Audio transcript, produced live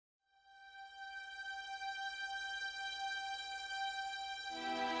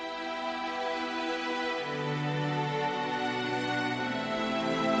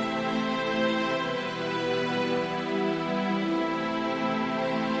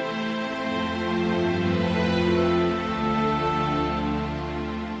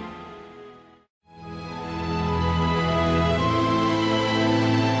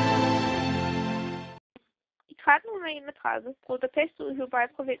1931 brød der pest ud i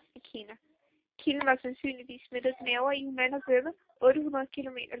Hubei-provinsen i Kina. Kilden var sandsynligvis smittet over i Hunan og Burma, 800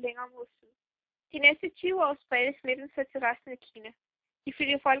 km længere mod syd. De næste 20 år spredte smitten sig til resten af Kina.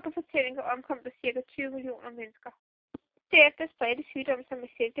 Ifølge folkefortællinger omkom der ca. 20 millioner mennesker. Derefter spredte sygdommen sig med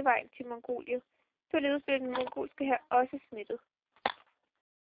Silkevejen til Mongoliet. Således blev den mongolske hær også smittet.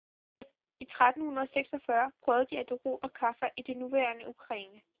 I 1346 prøvede de at erobre Kaffa i det nuværende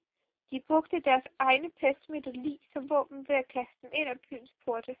Ukraine. De brugte deres egne pestsmittede lig som våben ved at kaste dem ind ad byens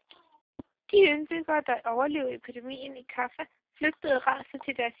porte. De indbyggere, der overlevede epidemien i Kaffa, flygtede rasende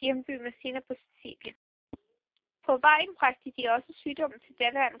til deres hjemby Messina på Sicilien. På vejen bragte de også sygdommen til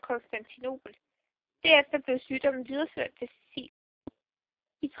daværende Konstantinopel. Derefter blev sygdommen videreført til Sicilien.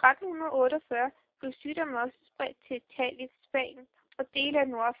 I 1348 blev sygdommen også spredt til Italien, Spanien og dele af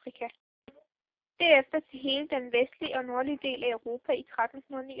Nordafrika. Derefter til hele den vestlige og nordlige del af Europa i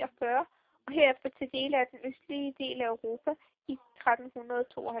 1349, og herefter til dele af den østlige del af Europa i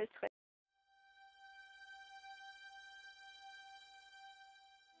 1352.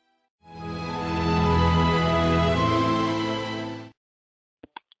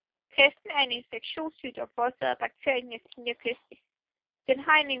 Pesten er en infektionssygdom forårsaget af bakterien Yersinia pestis. Den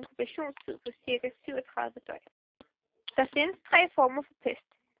har en inkubationstid på ca. 37 døgn. Der findes 3 former for pest.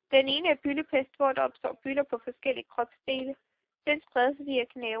 Den ene er byllepest, hvor der opstår byller på forskellige kropsdele. Den spredes via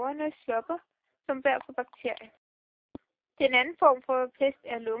knaverne og slopper, som bærer på bakterien. Den anden form for pest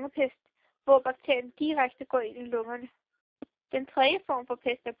er lungepest, hvor bakterien direkte går ind i lungerne. Den tredje form for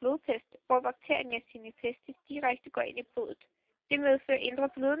pest er blodpest, hvor bakterien Yersinia pestis direkte går ind i blodet. Det medfører indre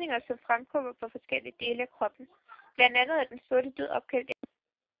blødninger, som fremkommer på forskellige dele af kroppen. Blandt andet er den sorte død opkaldt.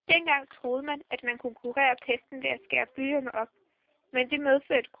 Dengang troede man, at man kunne kurere pesten ved at skære byllerne op. Men det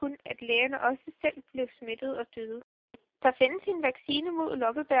medførte kun, at lægerne også selv blev smittet og døde. Der findes en vaccine mod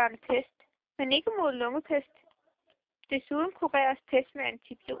loppebærende pest, men ikke mod lungepest. Desuden kureres pest med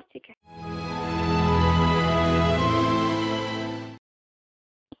antibiotika.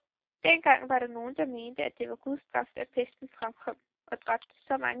 Dengang var der nogen, der mente, at det var Guds straf, at pesten fremkom og dræbte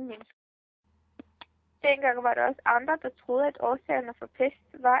så mange mennesker. Dengang var der også andre, der troede, at årsagerne for pest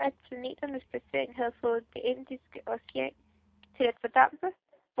var, at planeternes placering havde fået det indiske ocean til at fordampe,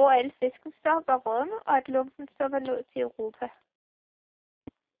 hvor alle fisken så var rådne, og at lumpen så var nået til Europa.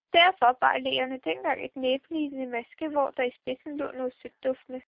 Derfor bar lægerne dengang et næblignende maske, hvor der i spidsen lå noget sødt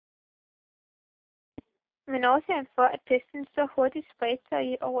duftende. Men årsagen for, at pesten så hurtigt spredte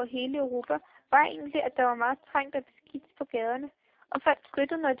sig over hele Europa, var egentlig, at der var meget trængt og beskidt på gaderne, og folk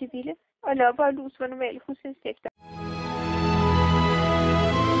skyttede, når de ville, og lopper og lus var normale husinsekter.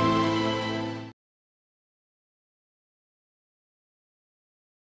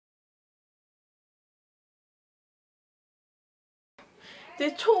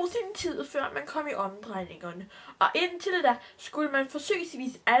 Det tog sin tid, før man kom i omdrejningerne, og indtil da skulle man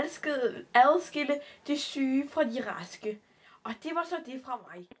forsøgsvis adskille de syge fra de raske. Og det var så det fra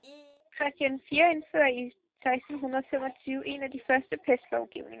mig. Christian 4 indfører i 1625 en af de første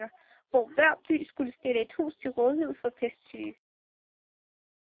pestlovgivninger, hvor hver by skulle stille et hus til rådighed for pestsyge.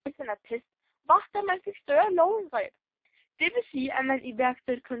 Af pest var, da man fik større lovindgreb. Det vil sige, at man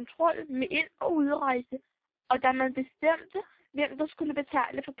iværksatte kontrol med ind- og udrejse, og da man bestemte, hvem der skulle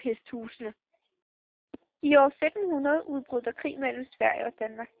betale for pesthusene. I år 1700 udbrød der krig mellem Sverige og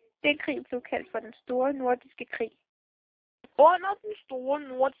Danmark. Den krig blev kaldt for den store nordiske krig. Under den store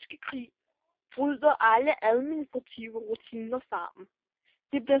nordiske krig bryder alle administrative rutiner sammen.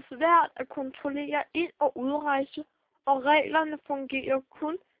 Det bliver svært at kontrollere ind- og udrejse, og reglerne fungerer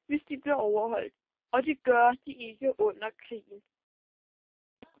kun, hvis de bliver overholdt, og det gør de ikke under krigen.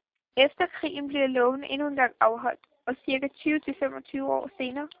 Efter krigen blev loven endnu en gang afholdt, og ca. 20-25 år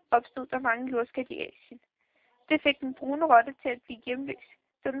senere opstod der mange jordskælv i Asien. Det fik den brune rotte til at blive hjemløs,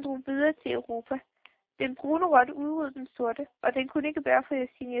 så den drog videre til Europa. Den brune rotte udryddede den sorte, og den kunne ikke bære for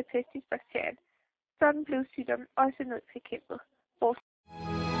Yersinia pestis bakterien. Sådan blev sygdommen også nedbekæmpet.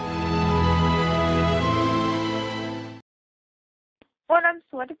 Under den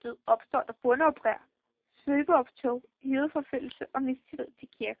sorte død opstår der bondeoprør, svøbeoptog, jødeforfølgelse og mistillid til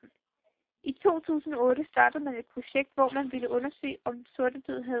kirken. I 2008 startede man et projekt, hvor man ville undersøge, om sorte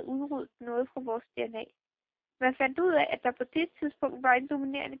død havde udryddet noget fra vores DNA. Man fandt ud af, at der på det tidspunkt var en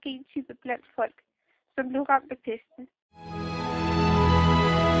dominerende gentype blandt folk, som blev ramt af pesten.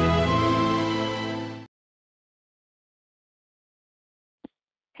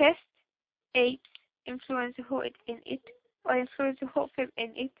 Pest, AIDS, influenza H1N1 og influenza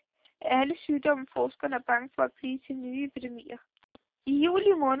H5N1 er alle sygdomme, forskerne er bange for at blive til nye epidemier. I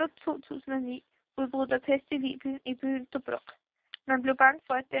juli måned 2009 udbrød der pest i Libyen i byen Tobruk. Man blev bange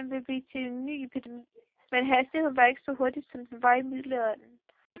for, at den ville blive til en ny epidemi. men hastigheden var ikke så hurtig, som den var i middelalderen.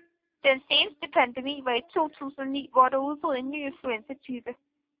 Den seneste pandemi var i 2009, hvor der udbrød en ny influenzatype,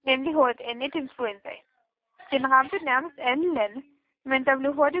 nemlig H1N1-influenza. Den ramte nærmest alle lande, men der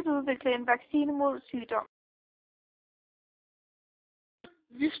blev hurtigt udviklet en vaccine mod sygdom.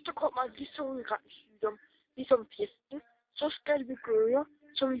 Hvis der kommer en lige så udgræns sygdom, ligesom pesten, så skal vi gøre,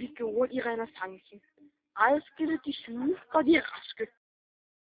 som vi gjorde i renæssancen. Adskille de syge fra de raske.